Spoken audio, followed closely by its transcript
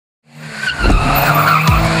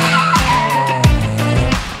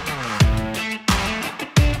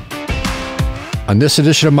On this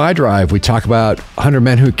edition of My Drive, we talk about 100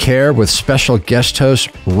 Men Who Care with special guest host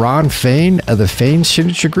Ron Fain of the Fain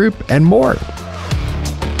Signature Group and more.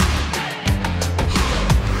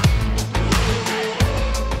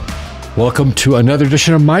 Welcome to another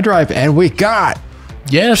edition of My Drive, and we got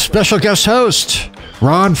special guest host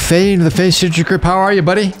Ron Fain of the Fain Signature Group. How are you,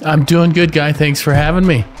 buddy? I'm doing good, Guy. Thanks for having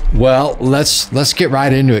me. Well, let's get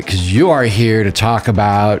right into it, because you are here to talk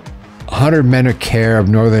about 100 Men Who Care of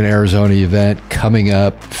Northern Arizona event coming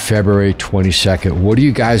up February 22nd. What do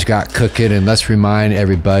you guys got cooking? And let's remind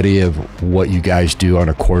everybody of what you guys do on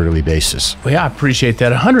a quarterly basis. Well, yeah, I appreciate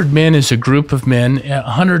that. 100 Men is a group of men,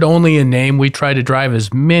 100 only in name. We try to drive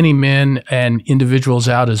as many men and individuals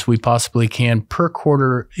out as we possibly can per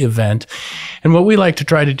quarter event. And what we like to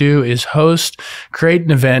try to do is create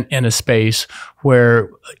an event and a space where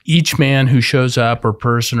each man who shows up, or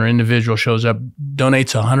person or individual shows up,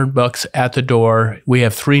 donates $100 at the door. We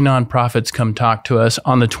have 3 nonprofits come talk to us.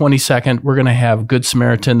 On the 22nd, we're going to have Good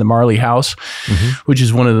Samaritan, the Marley House, which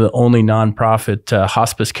is one of the only nonprofit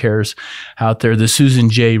hospice cares out there, the Susan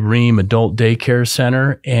J. Ream Adult Daycare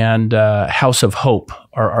Center, and House of Hope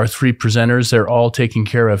are our 3 presenters. They're all taking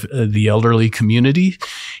care of the elderly community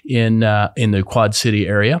in the Quad City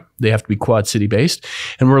area. They have to be Quad City based.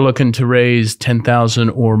 And we're looking to raise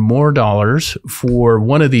 $10,000 or more for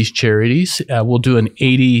one of these charities. We'll do an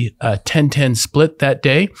 80-10-10 split that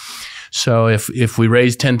day. So if we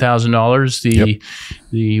raise $10,000,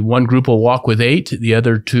 the one group will walk with 8, the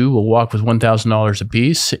other 2 will walk with $1,000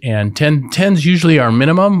 apiece, and 10's usually our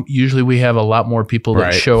minimum. Usually we have a lot more people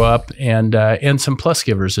that show up, and some plus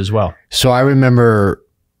givers as well. So I remember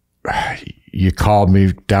you called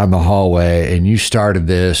me down the hallway and you started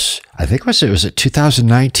this, I think was it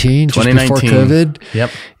 2019? 2019. Just before COVID?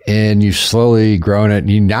 Yep. And you've slowly grown it.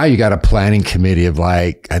 Now you got a planning committee of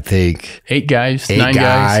I think 8 guys, 9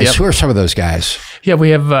 guys. Yep. Who are some of those guys? Yeah, we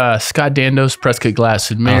have Scott Dandos, Prescott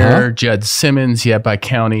Glass and Mirror, Judd Simmons, by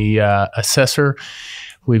county assessor.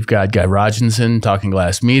 We've got Guy Rogenson, Talking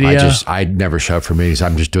Glass Media. I never show up for meetings.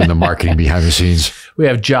 I'm just doing the marketing behind the scenes. We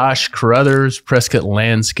have Josh Carruthers, Prescott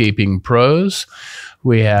Landscaping Pros.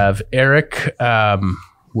 We have Eric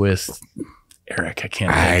with Eric. I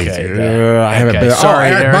can't think. I haven't been. Sorry,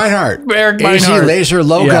 Eric Meinhardt. Eric Meinhardt. AZ Laser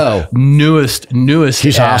Logo. Yeah. Newest.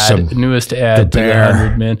 He's awesome. Newest ad to the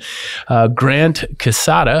 100 Men. Grant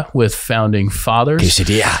Quesada with Founding Fathers.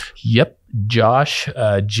 Quesadilla. Yep. Josh,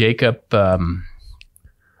 Jacob.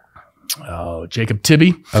 Jacob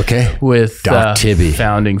Tibby. Okay. With Doc Tibby.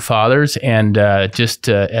 Founding Fathers. And just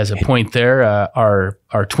as a point there, our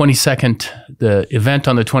 22nd, the event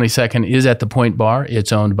on the 22nd is at the Point Bar.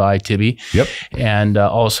 It's owned by Tibby. Yep. And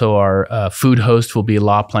also our food host will be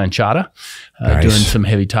La Planchada, doing some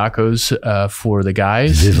heavy tacos for the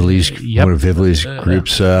guys. Vivali's, one of Vivali's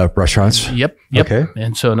group's restaurants. Yep. Okay.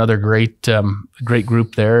 And so another great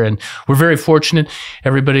group there. And we're very fortunate.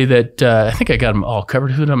 Everybody that, I think I got them all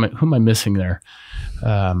covered. Who am I missing there?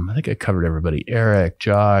 I think I covered everybody. Eric,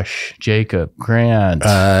 Josh, Jacob, Grant.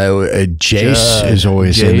 Jace is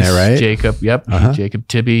always in there, right? Jacob, yep. Jacob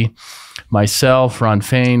Tibby. Myself, Ron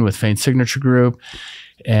Fain with Fain Signature Group.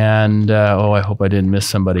 And, I hope I didn't miss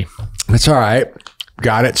somebody. That's all right.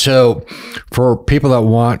 Got it. So for people that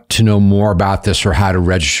want to know more about this or how to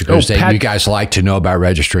register, because you guys like to know about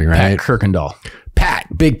registering, right? Pat Kirkendall.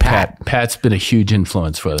 Big Pat. Pat's been a huge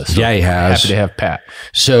influence for us. So he has. Happy to have Pat.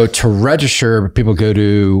 So to register, people go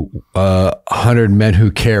to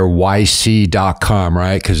 100menwhocareyc.com,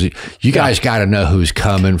 right? Because you guys got to know who's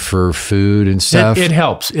coming for food and stuff. It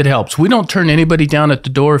helps. It helps. We don't turn anybody down at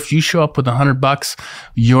the door. If you show up with $100,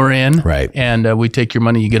 you're in. Right. And we take your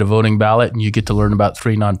money. You get a voting ballot, and you get to learn about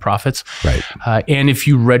 3 nonprofits. Right. And if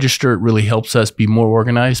you register, it really helps us be more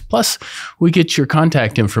organized. Plus, we get your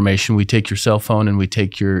contact information. We take your cell phone and we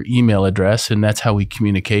take your email address, and that's how we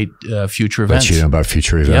communicate future events. Let you know about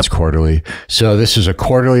future events quarterly. So this is a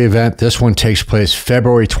quarterly event. This one takes place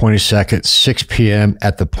February 22nd, 6 p.m.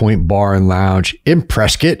 at the Point Bar and Lounge in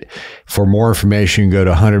Prescott. For more information, go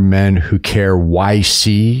to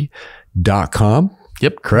 100menwhocareyc.com.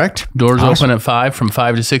 Yep. Correct? Doors open at 5. From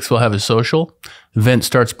 5 to 6, we'll have a social. Event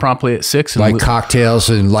starts promptly at 6. And cocktails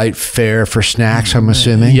and light fare for snacks, I'm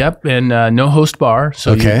assuming. Yep, and no host bar,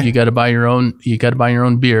 so you got to buy your own. You got to buy your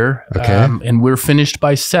own beer. Okay, and we're finished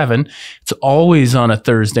by 7. It's always on a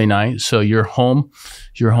Thursday night, so you're home.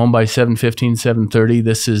 You're home by 7:15, 7:30.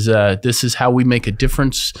 This is how we make a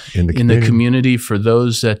difference in the community for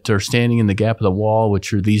those that are standing in the gap of the wall,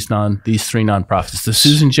 which are these 3 nonprofits: the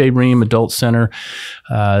Susan J. Ream Adult Center,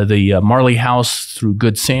 the Marley House through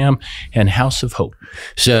Good Sam, and House of Hope.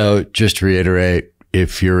 So just to reiterate,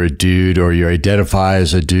 if you're a dude or you identify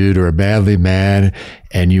as a dude or a manly man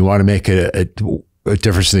and you want to make a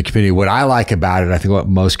difference in the community, what I like about it, I think what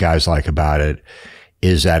most guys like about it,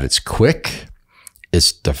 is that it's quick,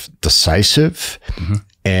 it's decisive,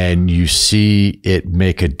 and you see it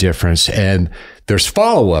make a difference. And there's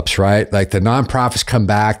follow-ups, right? Like the nonprofits come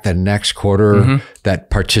back the next quarter that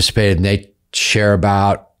participated, and they share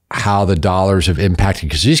about how the dollars have impacted,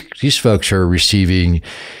 because these folks are receiving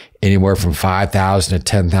anywhere from $5,000 to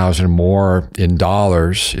 $10,000 more in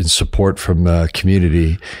dollars in support from the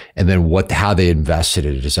community, and then how they invested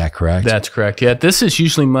it. Is that correct? That's correct. Yeah, this is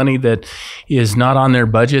usually money that is not on their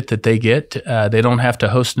budget that they get. They don't have to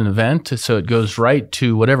host an event, so it goes right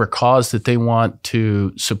to whatever cause that they want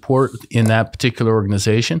to support in that particular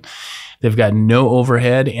organization. They've got no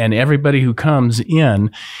overhead, and everybody who comes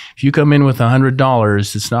in, if you come in with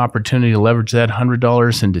 $100, it's an opportunity to leverage that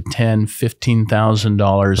 $100 into $10,000,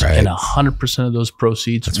 $15,000, and 100% of those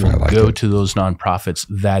proceeds will go to those nonprofits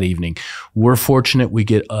that evening. We're fortunate we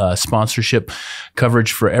get sponsorship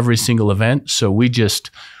coverage for every single event, so we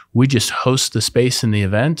just host the space in the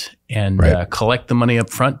event and collect the money up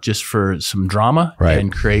front just for some drama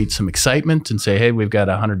and create some excitement and say, hey, we've got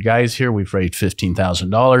 100 guys here. We've raised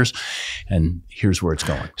 $15,000 and here's where it's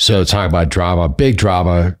going. So talk about drama, big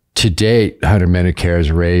drama. To date, 100 Men Who Care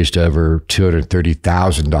has raised over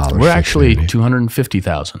 $230,000. We're actually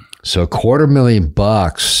 $250,000. So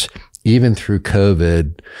 $250,000. Even through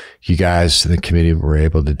COVID, you guys in the community were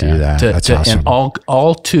able to do that. That's awesome. And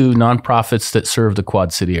all to nonprofits that serve the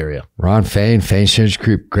Quad City area. Ron Fain, Fain Synergy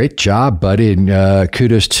Group, great job, buddy. And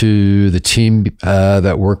kudos to the team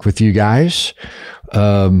that work with you guys.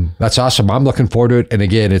 That's awesome. I'm looking forward to it. And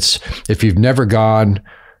again, if you've never gone,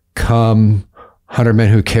 come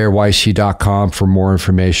 100menwhocareyc.com for more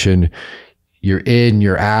information. You're in,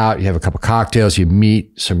 you're out, you have a couple cocktails, you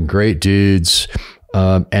meet some great dudes.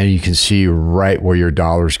 And you can see right where your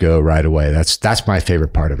dollars go right away. That's my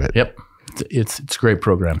favorite part of it. Yep. It's a great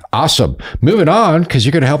program. Awesome. Moving on, because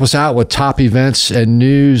you're going to help us out with top events and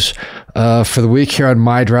news for the week here on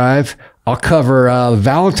My Drive. I'll cover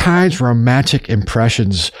Valentine's romantic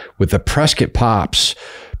impressions with the Prescott Pops.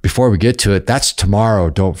 Before we get to it, that's tomorrow.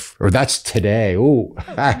 That's today. Ooh,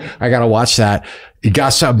 I got to watch that. You got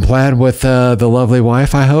something planned with the lovely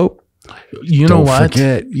wife, I hope? You know what? Don't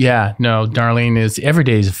forget. Yeah, no, Darlene every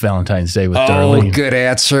day is Valentine's Day with Darlene. Oh, good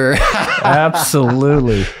answer.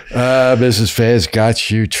 Absolutely. Mrs. Faye's got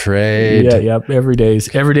you trade. Yeah, yep. Every day's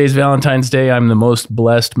Valentine's Day. I'm the most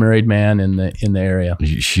blessed married man in the area.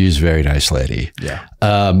 She's a very nice lady. Yeah.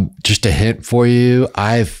 Just a hint for you.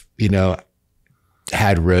 I've,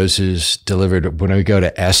 had roses delivered when we go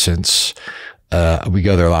to Essence. We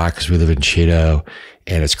go there a lot because we live in Chino.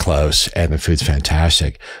 And it's close, and the food's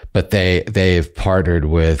fantastic. But they've partnered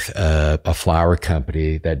with a flower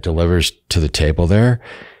company that delivers to the table there.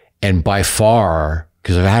 And by far,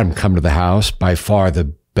 because I've had them come to the house, by far the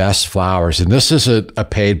best flowers, and this is a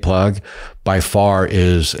paid plug, by far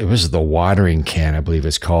it was the Watering Can, I believe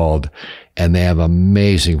it's called. And they have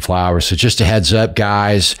amazing flowers. So just a heads up,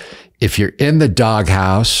 guys, if you're in the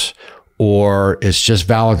doghouse, or it's just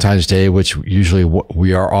Valentine's Day, which usually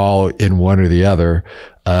we are all in one or the other,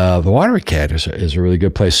 the Watering Can is a really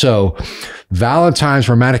good place. So Valentine's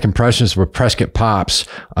Romantic Impressions with Prescott Pops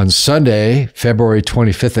on Sunday, February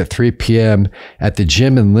 25th at 3 p.m. at the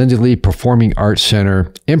Jim and Linda Lee Performing Arts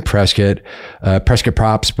Center in Prescott. Prescott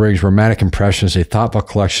Pops brings Romantic Impressions, a thoughtful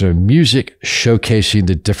collection of music showcasing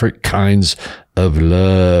the different kinds of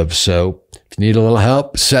love. So if you need a little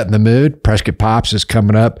help setting the mood, Prescott Pops is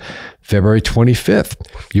coming up February 25th.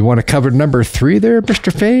 You want to cover number 3 there,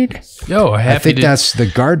 Mr. Fain? Oh, I think that's the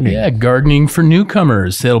gardening. Yeah, gardening for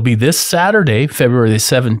newcomers. It'll be this Saturday, February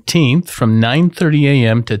 17th from 9:30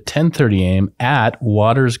 a.m. to 10:30 a.m. at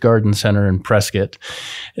Waters Garden Center in Prescott.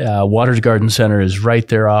 Waters Garden Center is right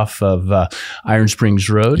there off of Iron Springs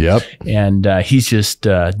Road. Yep. And he's just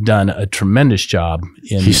done a tremendous job.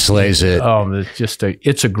 He slays it. Oh,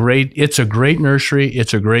 it's a great nursery.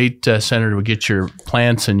 It's a great center to get your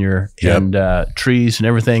plants and your trees and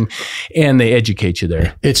everything, and they educate you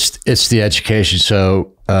there. It's the education.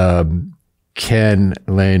 So Ken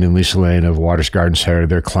Lane and Lisa Lane of Waters Garden Center,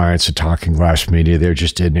 their clients at Talking Glass Media, they're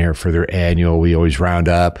just in there for their annual. We always round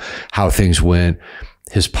up how things went.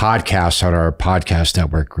 His podcast on our podcast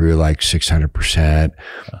network grew like 600%.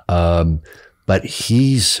 But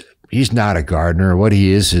he's not a gardener. What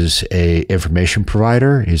he is a information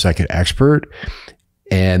provider. He's like an expert.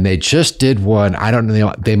 And they just did one. I don't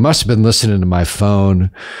know. They must have been listening to my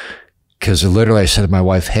phone, because literally I said to my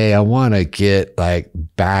wife, hey, I want to get like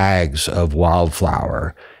bags of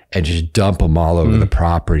wildflower. and just dump them all over the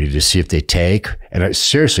property to see if they take. And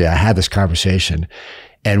seriously, I had this conversation.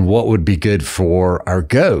 And what would be good for our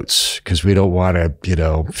goats? Because we don't want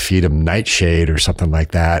to, feed them nightshade or something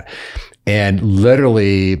like that. And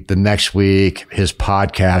literally the next week, his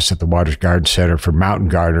podcast at the Waters Garden Center for Mountain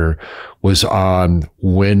Gardener was on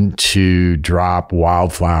when to drop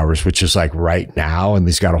wildflowers, which is like right now. And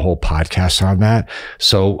he's got a whole podcast on that.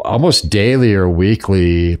 So almost daily or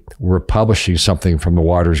weekly, we're publishing something from the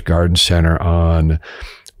Waters Garden Center on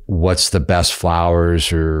what's the best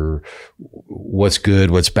flowers or what's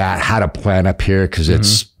good, what's bad, how to plant up here, because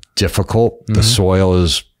it's difficult. The soil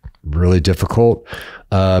is really difficult.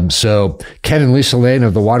 So Ken and Lisa Lane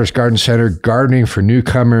of the Waters Garden Center, gardening for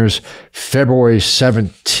newcomers, February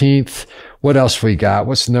 17th. What else we got?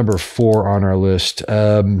 What's number 4 on our list?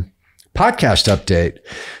 Podcast update.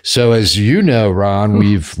 So as you know, Ron,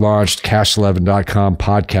 we've launched Cast11.com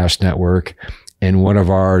podcast network, and one of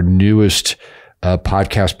our newest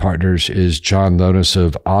podcast partners is John Lonis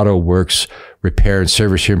of Auto Works Repair and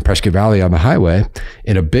Service here in Prescott Valley on the highway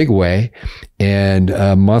in a big way. And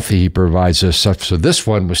monthly, he provides us stuff. So this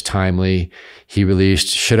one was timely. He released,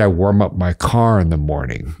 Should I Warm Up My Car in the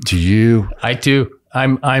Morning? Do you? I do.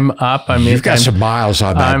 I'm up. You've got some miles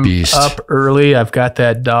on that beast. I'm up early. I've got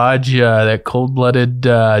that Dodge, that cold-blooded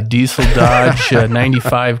diesel Dodge,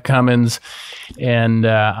 95 Cummins. And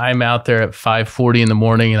I'm out there at 5:40 in the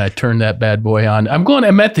morning, and I turn that bad boy on.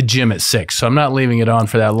 I'm at the gym at 6, so I'm not leaving it on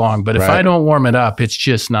for that long. But if I don't warm it up, it's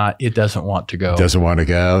just not, it doesn't want to go. Doesn't want to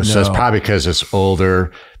go. No. So it's probably because it's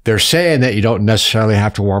older. They're saying that you don't necessarily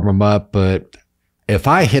have to warm them up, but if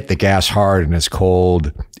I hit the gas hard and it's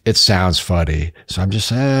cold, it sounds funny. So I'm just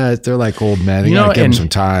saying, they're like old men. You gotta give them some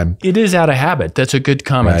time. It is out of habit. That's a good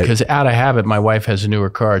comment, because out of habit, my wife has a newer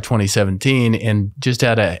car, 2017, and just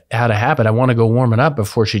out of habit, I want to go warm it up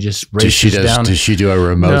before she just races down. Does she do a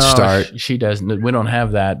remote start? She doesn't. We don't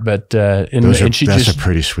have that, but that's a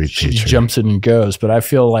pretty sweet feature. She jumps in and goes. But I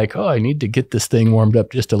feel like, I need to get this thing warmed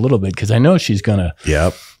up just a little bit, because I know she's gonna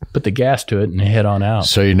put the gas to it and head on out.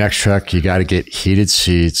 So your next truck, you got to get heated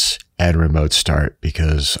seats and remote start,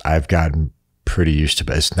 because I've gotten pretty used to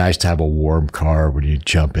it. It's nice to have a warm car when you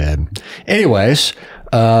jump in. Anyways,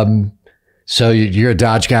 so you're a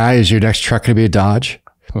Dodge guy. Is your next truck going to be a Dodge?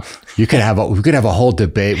 We could have a whole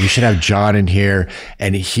debate. We should have John in here,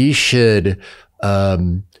 and he should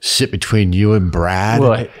sit between you and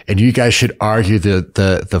Brad, and you guys should argue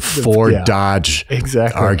the Ford Dodge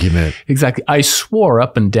argument. Exactly. I swore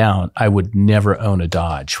up and down I would never own a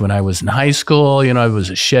Dodge. When I was in high school, I was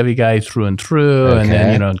a Chevy guy through and through. Okay. And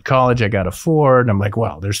then, in college, I got a Ford. And I'm like,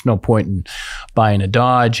 well, there's no point in buying a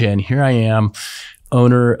Dodge. And here I am,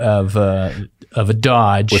 owner of a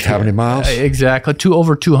Dodge. With how many miles? Exactly.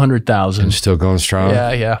 Over 200,000. And still going strong?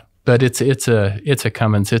 Yeah. But it's a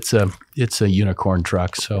Cummins. It's a unicorn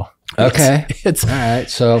truck. So it's all right.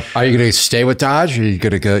 So are you going to stay with Dodge, or are you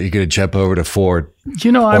going to jump over to Ford?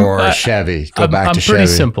 Or Chevy? Back to Chevy.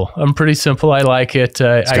 I'm pretty simple. I like it.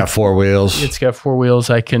 It's got 4 wheels. It's got 4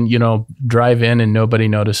 wheels. I can drive in and nobody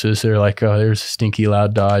notices. They're like, oh, there's a stinky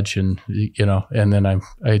loud Dodge, and and then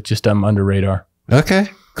I'm under radar. Okay,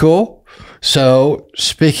 cool. So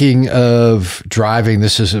speaking of driving,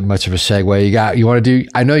 this isn't much of a segue.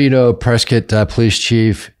 I know Prescott Police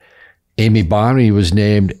Chief Amy Bonney was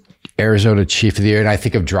named Arizona Chief of the Year, and I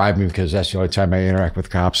think of driving because that's the only time I interact with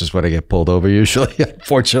cops is when I get pulled over usually,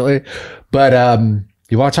 unfortunately. But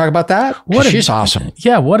you want to talk about that? She's awesome.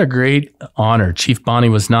 Yeah, what a great honor. Chief Bonney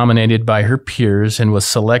was nominated by her peers and was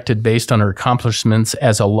selected based on her accomplishments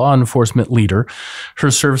as a law enforcement leader,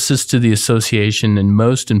 her services to the association, and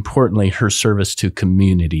most importantly, her service to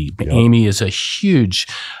community. Yep. Amy is a huge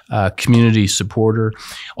community supporter,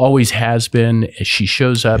 always has been. She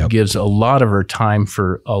shows up, gives a lot of her time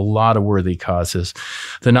for a lot of worthy causes.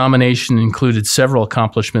 The nomination included several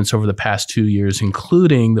accomplishments over the past 2 years,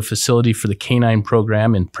 including the facility for the K-9 program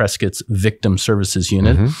in Prescott's Victim Services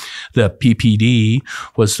Unit. The PPD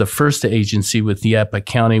was the first agency with Yapa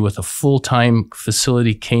County with a full-time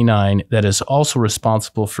facility K-9 that is also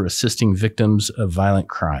responsible for assisting victims of violent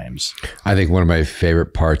crimes. I think one of my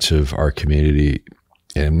favorite parts of our community,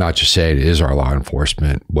 and I'm not just saying it is our law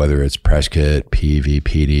enforcement, whether it's Prescott,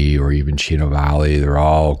 PVPD, or even Chino Valley, they're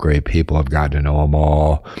all great people. I've gotten to know them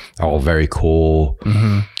all very cool.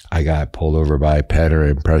 I got pulled over by a Penner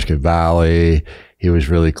in Prescott Valley. He was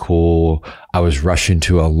really cool. I was rushing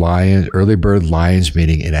to a early bird Lions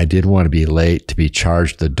meeting, and I didn't want to be late to be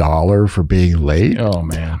charged $1 for being late. Oh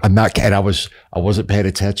man. I wasn't paying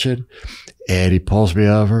attention. And he pulls me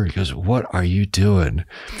over. He goes, "What are you doing?"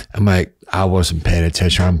 I'm like, "I wasn't paying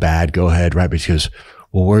attention. I'm bad. Go ahead." Right. But he goes,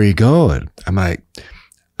 "Well, where are you going?" I'm like,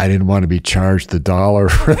 I didn't want to be charged the $1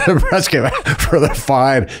 for the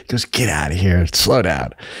fine. He goes, get out of here. Slow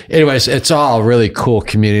down. Anyways, it's all really cool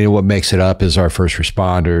community. What makes it up is our first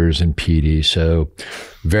responders and PD. So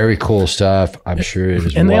very cool stuff. I'm sure it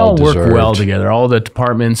is. And they all work well together. All the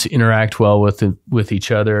departments interact well with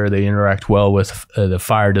each other. They interact well with the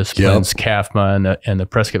fire disciplines, CAFMA and the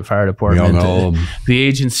Prescott Fire Department. We all know the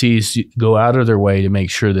agencies go out of their way to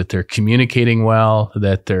make sure that they're communicating well,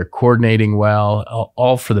 that they're coordinating well,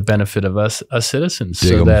 all for the benefit of us citizens,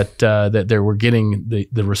 so that we're getting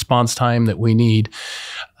the response time that we need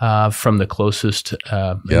from the closest.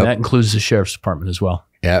 And that includes the Sheriff's Department as well.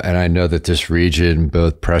 Yeah, and I know that this region,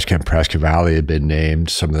 both Prescott and Prescott Valley, have been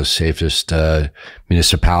named some of the safest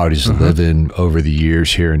municipalities to live in over the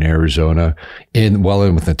years here in Arizona, in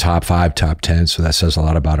with the top 5, top 10. So that says a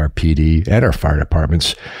lot about our PD and our fire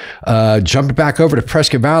departments. Jumping back over to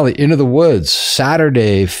Prescott Valley, Into the Woods,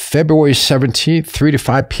 Saturday, February 17th, 3 to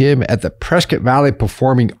 5 p.m. at the Prescott Valley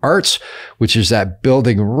Performing Arts, which is that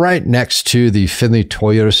building right next to the Findlay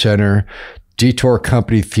Toyota Center. Detour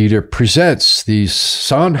Company Theater presents the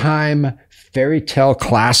Sondheim fairy tale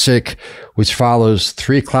classic, which follows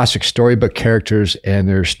 3 classic storybook characters and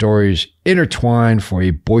their stories intertwined for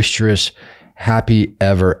a boisterous, happy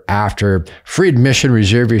ever after. Free admission.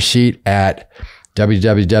 Reserve your seat at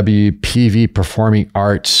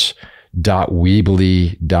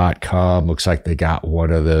www.pvperformingarts.weebly.com. Looks like they got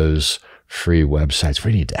one of those free websites.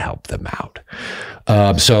 We need to help them out.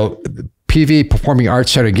 So PV Performing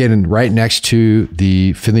Arts Center, again, right next to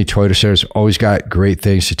the Findlay Toyota Center. It's always got great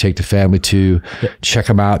things to take the family to. Check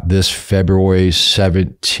them out this February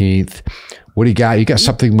 17th. What do you got? You got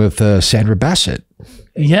something with Sandra Bassett.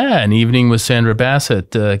 Yeah, an evening with Sandra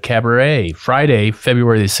Bassett, Cabaret, Friday,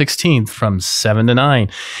 February the 16th from 7 to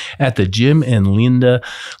 9 at the Jim and Linda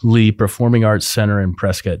Lee Performing Arts Center in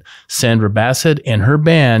Prescott. Sandra Bassett and her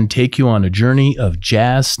band take you on a journey of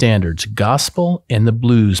jazz standards, gospel, and the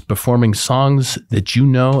blues, performing songs that you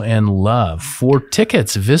know and love. For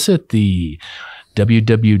tickets, visit the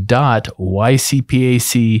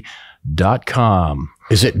www.ycpac.com.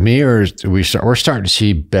 Is it me, or we're starting to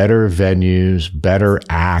see better venues, better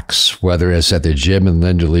acts, whether it's at the Jim and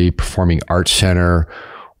Linda Lee Performing Arts Center,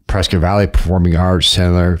 Prescott Valley Performing Arts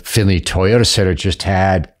Center, Findlay Toyota Center just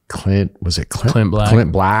had Clint Black.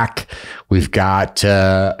 Clint Black. We've got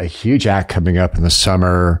a huge act coming up in the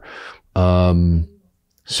summer.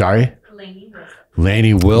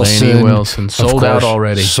 Laney Wilson. Sold out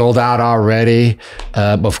already.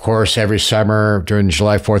 Of course, every summer during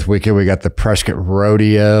July 4th weekend, we got the Prescott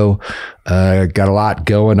Rodeo. Got a lot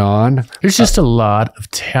going on. There's just a lot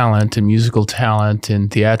of talent and musical talent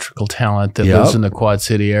and theatrical talent that lives in the Quad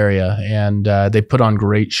City area. And they put on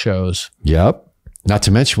great shows. Yep. Not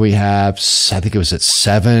to mention we have, I think it was at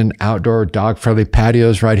 7 outdoor dog-friendly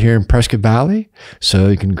patios right here in Prescott Valley. So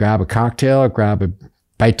you can grab a cocktail, grab a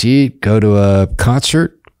bite to eat, go to a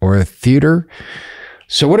concert or a theater.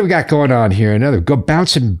 So what do we got going on here? Go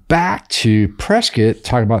bouncing back to Prescott,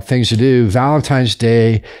 talking about things to do. Valentine's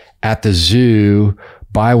Day at the zoo.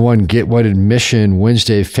 Buy one, get one admission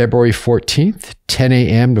Wednesday, February 14th, 10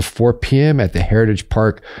 a.m. to 4 p.m. at the Heritage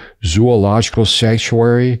Park Zoological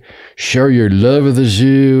Sanctuary. Show your love of the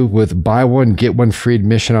zoo with buy one, get one free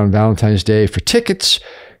admission on Valentine's Day. For tickets,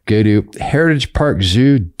 go to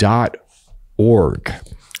heritageparkzoo.org.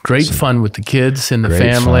 Great fun with the kids and the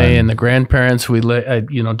family and the grandparents.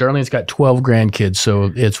 Darlene's got 12 grandkids,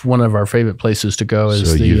 so it's one of our favorite places to go.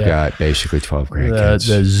 So you've got basically 12 grandkids.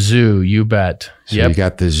 The zoo, you bet. So you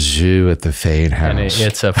got the zoo at the Fain house.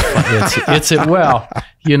 And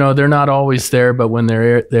they're not always there, but when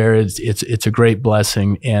they're there, it's a great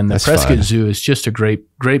blessing. And the Prescott Zoo is just a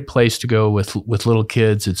great place to go with little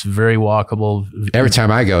kids. It's very walkable. Every time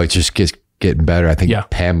I go, it just gets getting better. I think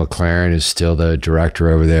Pam McLaren is still the director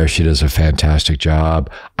over there. She does a fantastic job.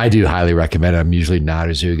 I do highly recommend it. I'm usually not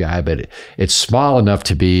a zoo guy, but it's small enough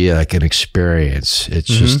to be like an experience. It's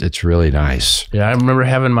just, it's really nice. Yeah, I remember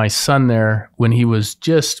having my son there when he was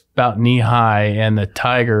just about knee high, and the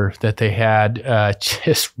tiger that they had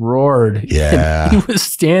just roared. Yeah. And he was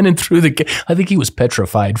standing through the gate. I think he was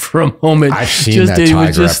petrified for a moment. I've seen that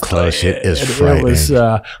tiger up close. It is frightening.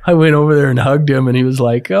 I went over there and hugged him, and he was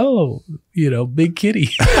like, oh, big kitty.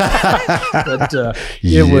 But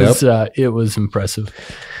it was impressive.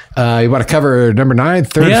 You want to cover number 9,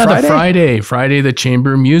 Friday? Friday, the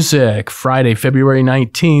Chamber Music. Friday, February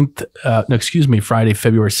 19th. Friday,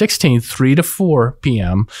 February 16th, 3 to 4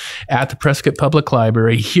 p.m. at the Prescott Public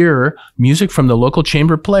Library. Hear music from the local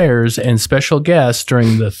chamber players and special guests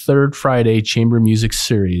during the third Friday Chamber Music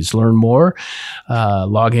Series. Learn more.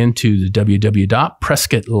 Log into the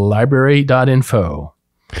www.prescottlibrary.info.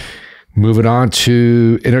 Moving on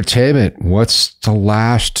to entertainment. What's the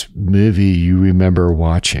last movie you remember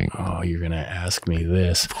watching? Oh, you're going to ask me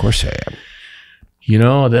this. Of course I am. You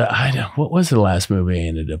know, what was the last movie I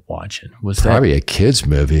ended up watching? Was probably a kid's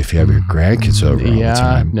movie if you have your grandkids over all the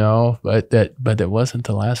time. No, but that wasn't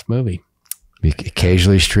the last movie. You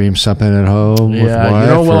occasionally stream something at home with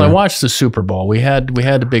wife? I watched the Super Bowl. We had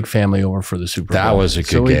a big family over for the Super Bowl. That was a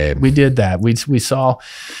good game. We did that. We saw,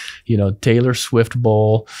 Taylor Swift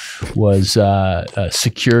Bowl was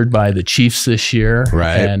secured by the Chiefs this year.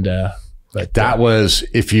 Right. And but that was,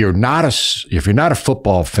 if you're not a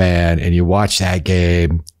football fan and you watch that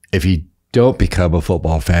game, if you don't become a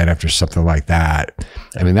football fan after something like that,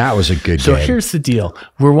 I mean, that was a good game. So here's the deal.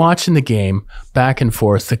 We're watching the game back and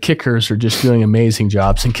forth. The kickers are just doing amazing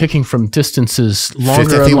jobs and kicking from distances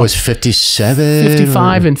longer. I think it was 57.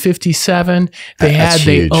 55 and 57.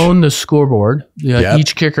 They owned the scoreboard.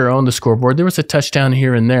 Each kicker owned the scoreboard. There was a touchdown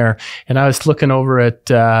here and there. And I was looking over at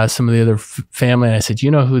some of the other family and I said,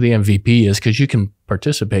 you know who the MVP is? Because you can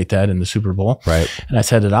participate that in the Super Bowl. Right. And I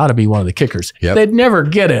said, it ought to be one of the kickers. Yep. They'd never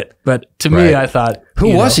get it. But to me, I thought,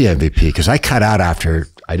 who was the MVP? Because I cut out after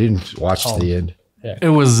I didn't watch the end. Yeah. It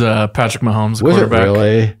was Patrick Mahomes, was quarterback. It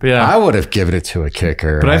really? But yeah, I would have given it to a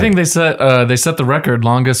kicker. But I think they set the record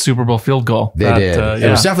longest Super Bowl field goal. They did. It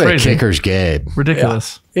was definitely crazy. A kicker's game.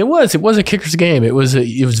 Ridiculous. Yeah. It was a kicker's game. It was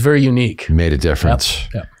very unique. It made a difference.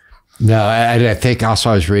 Yep. No, I think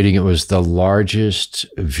also I was reading it was the largest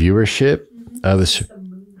viewership of this.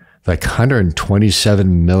 Like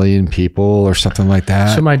 127 million people or something like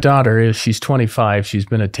that. So my daughter she's 25. She's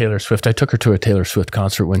been at Taylor Swift. I took her to a Taylor Swift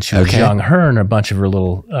concert when she was young. Her and a bunch of her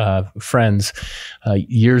little friends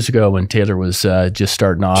years ago when Taylor was just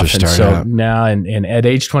starting off. Now, and at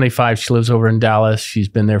age 25, she lives over in Dallas. She's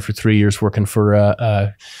been there for 3 years working for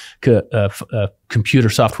a computer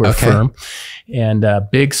software firm, and a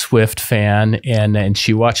big Swift fan, and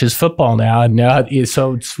she watches football now. And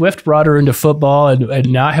so Swift brought her into football,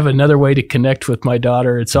 and now I have another way to connect with my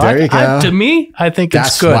daughter. And so to me, I think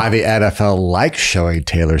it's good. That's why the NFL likes showing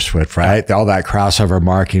Taylor Swift, right? All that crossover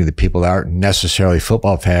marketing, the people that aren't necessarily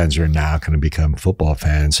football fans are now going to become football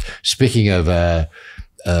fans. Speaking of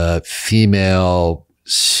female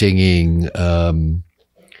singing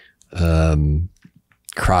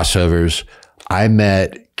crossovers, I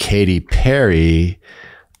met Katy Perry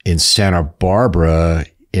in Santa Barbara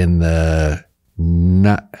in the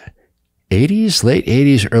 80s, late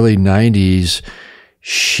 80s, early 90s.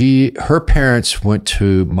 Her parents went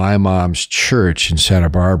to my mom's church in Santa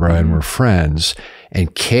Barbara and were friends.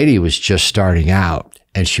 And Katy was just starting out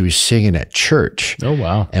and she was singing at church. Oh,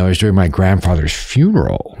 wow. And it was during my grandfather's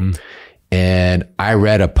funeral. And I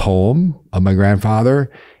read a poem of my grandfather.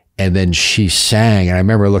 And then she sang, and I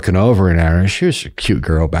remember looking over at her, and she was a cute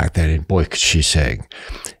girl back then, and boy, could she sing.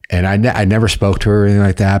 And I never spoke to her or anything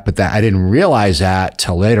like that, but I didn't realize that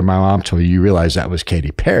till later. My mom told me, you realize that was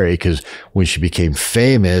Katy Perry, because when she became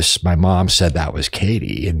famous, my mom said that was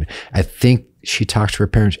Katy. And I think she talks to her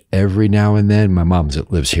parents every now and then. My mom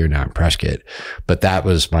lives here now in Prescott, but that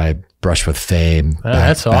was my brush with fame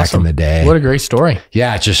that's awesome. Back in the day. What a great story.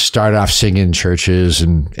 Yeah, just started off singing in churches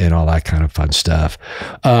and all that kind of fun stuff.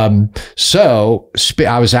 So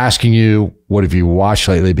I was asking you, what have you watched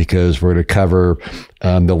lately? Because we're going to cover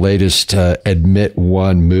the latest Admit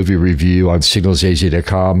One movie review on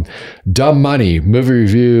signalsaz.com. Dumb Money, movie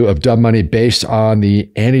review of Dumb Money based on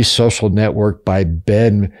the Antisocial Network by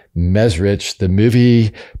Ben Mesrich. The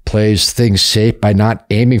movie plays things safe by not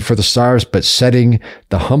aiming for the stars, but setting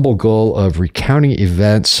the humble goal of recounting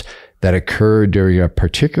events that occurred during a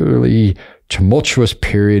particularly tumultuous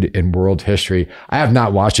period in world history. I have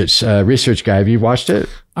not watched it. Research guy, have you watched it?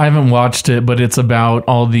 I haven't watched it, but it's about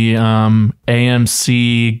all the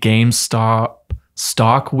AMC, GameStop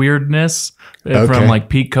stock weirdness from like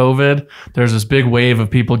peak COVID. There's this big wave of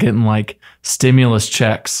people getting like stimulus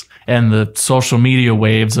checks, and the social media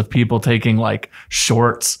waves of people taking like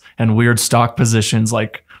shorts and weird stock positions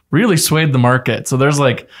like really swayed the market. So there's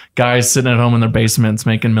like guys sitting at home in their basements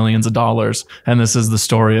making millions of dollars. And this is the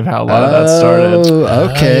story of how a lot of that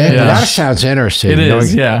started. Okay. Yeah. That sounds interesting. It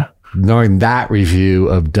is, yeah. Knowing that review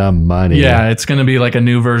of Dumb Money. Yeah, it's going to be like a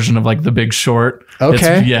new version of like The Big Short.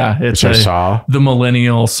 Okay. It's the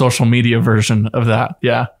millennial social media version of that.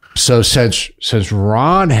 Yeah. So since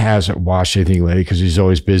Ron hasn't watched anything lately because he's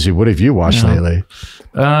always busy, what have you watched lately?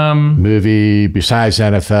 Movie besides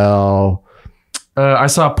NFL? I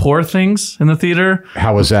saw Poor Things in the theater.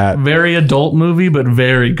 How was that? Very adult movie, but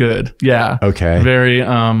very good. Yeah. Okay. Very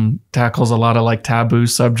tackles a lot of like taboo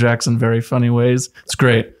subjects in very funny ways. It's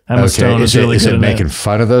great. Emma Stone is really is good it at making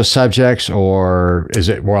fun of those subjects, or is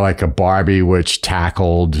it more like a Barbie, which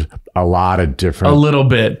tackled a lot of different? A little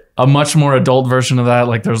bit. A much more adult version of that.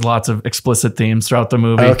 Like there's lots of explicit themes throughout the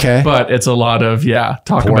movie. Okay. But it's a lot of,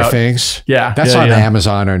 talk Poor about things. Yeah. That's on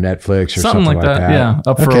Amazon or Netflix or something like that. Yeah.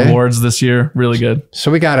 Up for awards this year. Really good.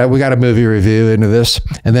 So we got a movie review into this.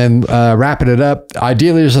 And then wrapping it up,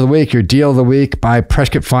 Ideas of the Week, your deal of the week by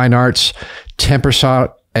Prescott Fine Arts,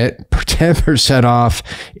 10% off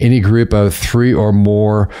any group of 3 or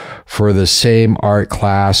more for the same art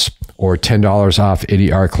class, or $10 off any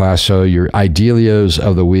art class. So your Idealios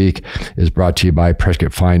of the Week is brought to you by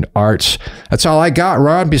Prescott Fine Arts. That's all I got,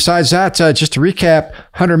 Ron. Besides that, just to recap,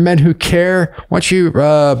 100 Men Who Care. Why don't you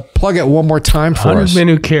plug it one more time for 100 us? 100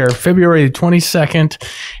 Men Who Care, February 22nd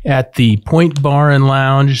at the Point Bar and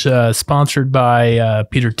Lounge, sponsored by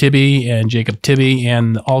Peter Tibby and Jacob Tibby,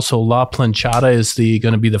 and also La Planchada is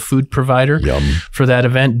going to be the food provider for that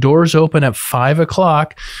event. Doors open at 5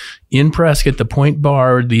 o'clock. In Prescott, the Point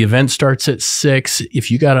Bar. The event starts at 6. If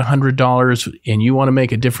you got $100 and you want to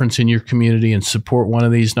make a difference in your community and support one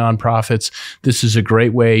of these nonprofits, this is a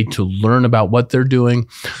great way to learn about what they're doing,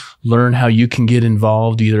 learn how you can get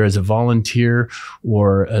involved either as a volunteer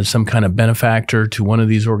or as some kind of benefactor to one of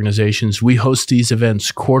these organizations. We host these events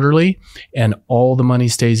quarterly, and all the money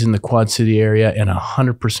stays in the Quad City area, and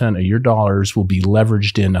 100% of your dollars will be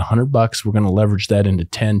leveraged in. $100, we're going to leverage that into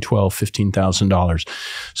 $10,000, $12,000, $15,000.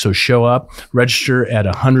 So show up, register at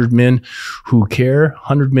 100 Men Who Care,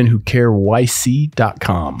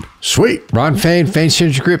 100menwhocareyc.com. Sweet. Ron Fain, Fain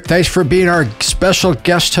Synergy Group, thanks for being our special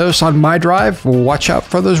guest host on My Drive. We'll watch out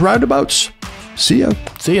for those roundabouts. See ya.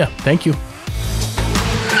 See ya. Thank you.